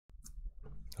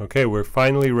Okay, we're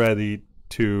finally ready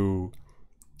to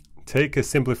take a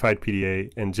simplified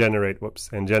PDA and generate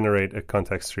a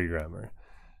context-free grammar.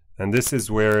 And this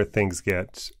is where things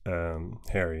get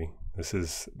hairy. This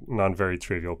is not very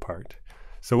trivial part.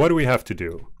 So what do we have to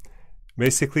do?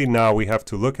 Basically, now we have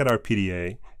to look at our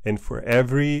PDA, and for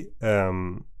every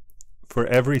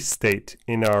state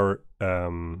in our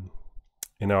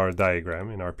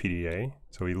diagram, in our PDA,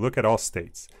 so we look at all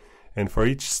states, and for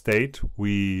each state,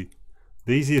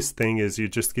 the easiest thing is you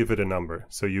just give it a number.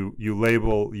 So you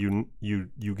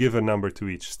give a number to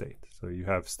each state. So you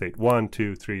have state 1,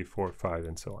 2, 3, 4, 5,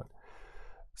 and so on.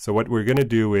 So what we're going to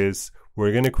do is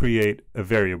we're going to create a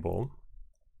variable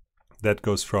that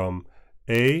goes from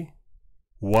A11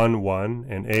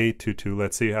 and A22.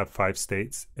 Let's say you have 5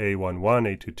 states,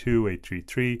 A11, A22,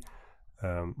 A33.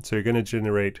 So you're going to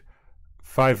generate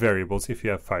 5 variables if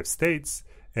you have 5 states,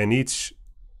 and each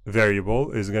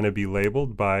variable is going to be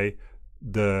labeled by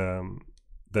the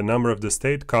number of the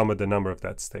state, comma, the number of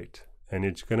that state. And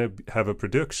it's going to have a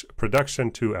production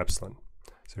to epsilon.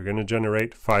 So you're going to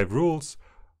generate 5 rules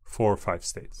for 5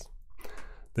 states.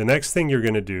 The next thing you're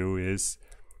going to do is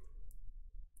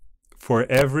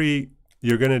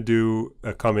you're going to do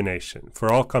a combination.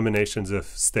 For all combinations of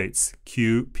states,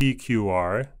 P, Q,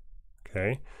 R,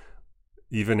 okay,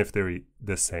 even if they're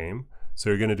the same. So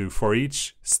you're going to do for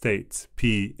each state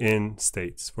P in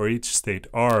states, for each state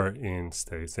R in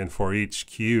states, and for each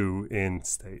Q in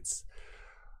states.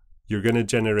 You're going to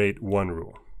generate one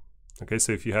rule. Okay,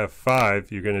 so if you have 5,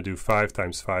 you're going to do 5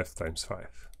 times 5 times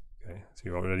 5. Okay, so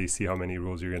you already see how many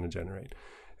rules you're going to generate.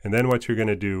 And then what you're going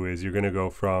to do is you're going to go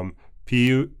from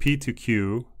P to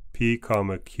Q, P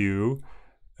comma Q,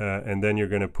 and then you're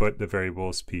going to put the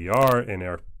variables PR and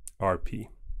RP.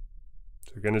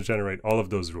 So you're going to generate all of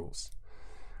those rules.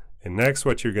 And next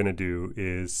what you're going to do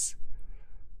is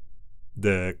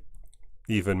the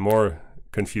even more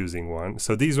confusing one.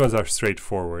 So these ones are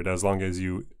straightforward as long as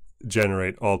you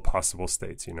generate all possible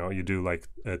states. You know, you do like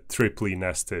a triply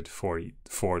nested for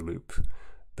loop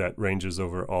that ranges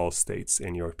over all states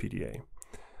in your PDA.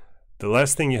 The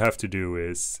last thing you have to do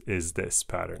is this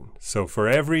pattern. So for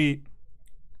every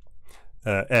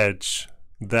edge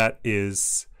that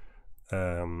is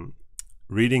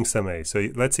reading some A, so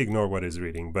let's ignore what is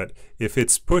reading, but if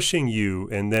it's pushing U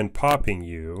and then popping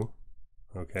U,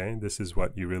 okay, this is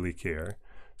what you really care.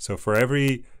 So for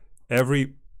every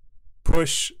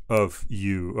push of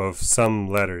U, of some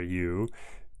letter U,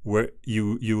 where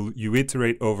you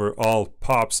iterate over all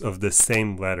pops of the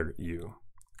same letter U.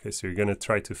 Okay, so you're going to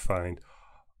try to find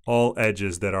all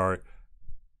edges that are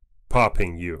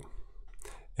popping U.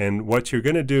 And what you're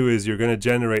going to do is you're going to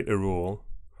generate a rule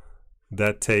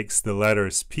that takes the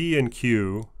letters P and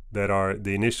Q that are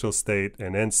the initial state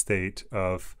and end state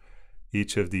of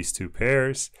each of these two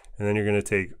pairs, and then you're going to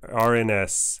take R and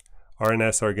S. R and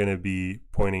S are going to be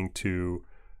pointing to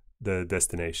the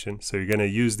destination. So you're going to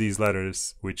use these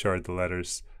letters, which are the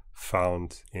letters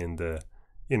found in the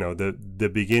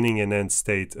beginning and end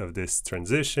state of this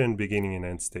transition, beginning and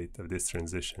end state of this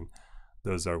transition.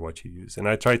 Those are what you use. And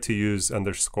I try to use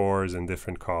underscores and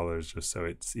different colors just so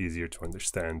it's easier to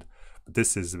understand. But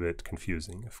this is a bit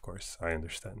confusing, of course. I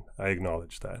understand. I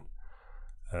acknowledge that.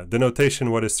 The notation,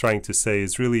 what it's trying to say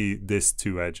is really these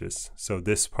two edges. So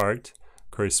this part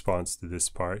corresponds to this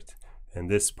part, and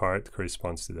this part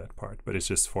corresponds to that part. But it's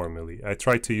just formally. I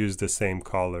try to use the same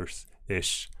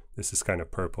colors-ish. This is kind of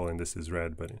purple and this is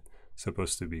red, but it's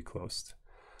supposed to be closed.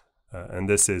 And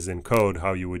this is in code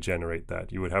how you would generate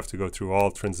that. You would have to go through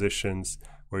all transitions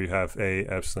where you have A,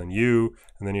 epsilon, U,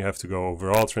 and then you have to go over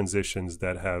all transitions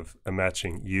that have a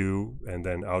matching U and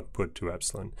then output to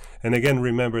epsilon. And again,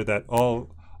 remember that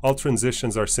all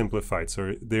transitions are simplified,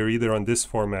 so they're either on this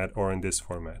format or in this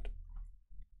format.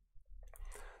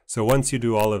 So once you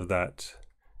do all of that,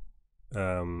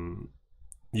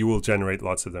 you will generate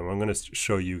lots of them. I'm going to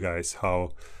show you guys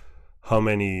how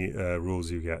many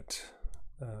rules you get.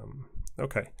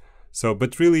 Okay, so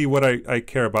but really what I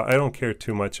care about, I don't care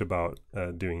too much about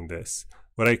doing this.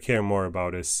 What I care more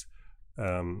about is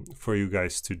for you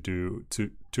guys to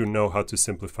know how to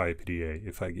simplify a PDA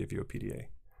if I give you a PDA.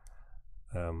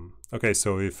 Okay,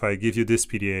 so if I give you this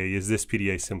PDA, is this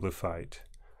PDA simplified?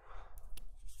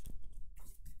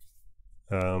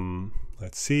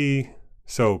 Let's see.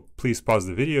 So please pause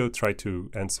the video, try to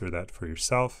answer that for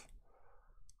yourself.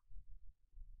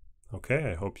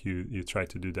 Okay, I hope you try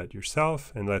to do that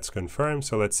yourself, and let's confirm.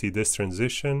 So let's see this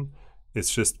transition.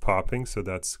 It's just popping, so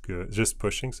that's good. Just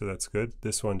pushing, so that's good.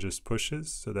 This one just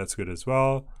pushes, so that's good as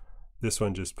well. This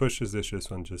one just pushes,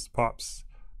 this one just pops.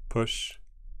 Push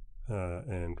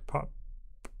and pop.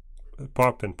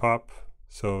 Pop and pop,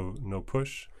 so no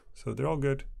push, so they're all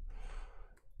good.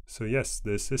 So yes,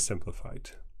 this is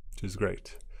simplified, which is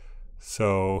great.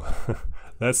 So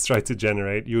let's try to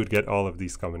generate. You would get all of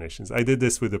these combinations. I did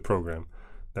this with a program.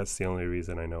 That's the only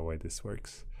reason I know why this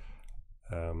works.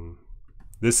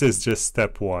 This is just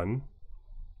step 1.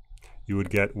 You would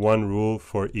get one rule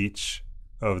for each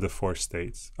of the 4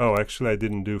 states. Oh, actually I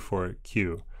didn't do for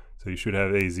Q. So you should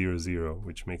have A00,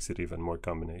 which makes it even more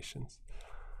combinations.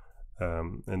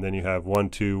 And then you have 1,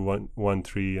 2, 1,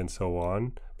 3, and so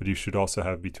on. But you should also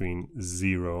have between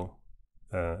 0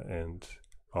 and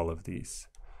all of these.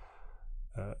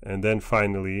 And then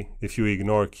finally, if you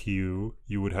ignore Q,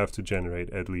 you would have to generate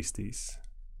at least these.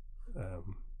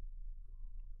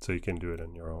 So you can do it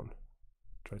on your own.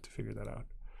 Try to figure that out.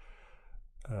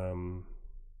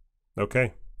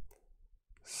 Okay.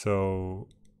 So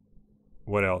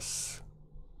what else?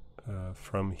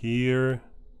 From here,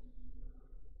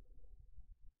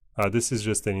 this is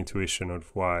just an intuition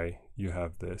of why you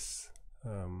have this,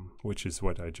 which is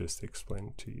what I just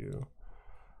explained to you.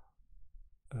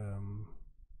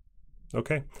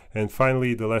 Okay, and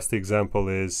finally, the last example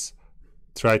is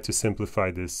try to simplify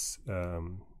this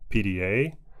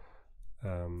PDA.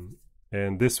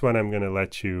 And this one I'm going to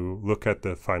let you look at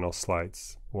the final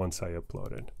slides once I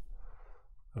upload it.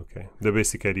 Okay, the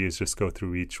basic idea is just go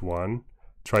through each one,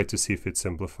 try to see if it's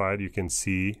simplified. You can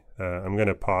see, I'm going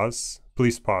to pause.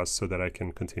 Please pause so that I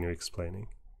can continue explaining.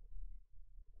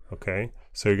 Okay,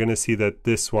 so you're going to see that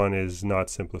this one is not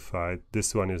simplified,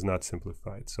 this one is not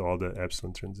simplified, so all the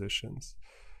epsilon transitions.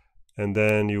 And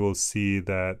then you will see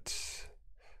that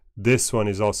this one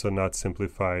is also not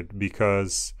simplified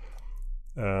because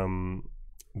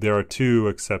there are 2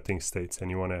 accepting states and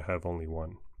you want to have only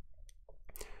 1.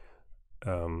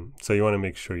 So you want to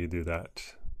make sure you do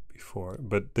that before,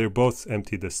 but they're both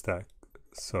empty the stack,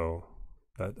 so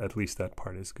that, at least that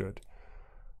part is good.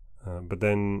 But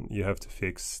then you have to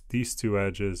fix these 2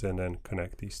 edges and then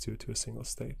connect these 2 to a single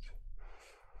state.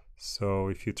 So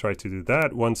if you try to do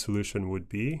that, one solution would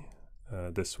be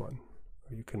this one.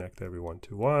 You connect every 1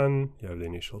 to 1, you have the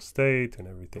initial state, and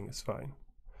everything is fine.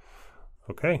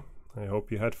 Okay, I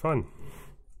hope you had fun.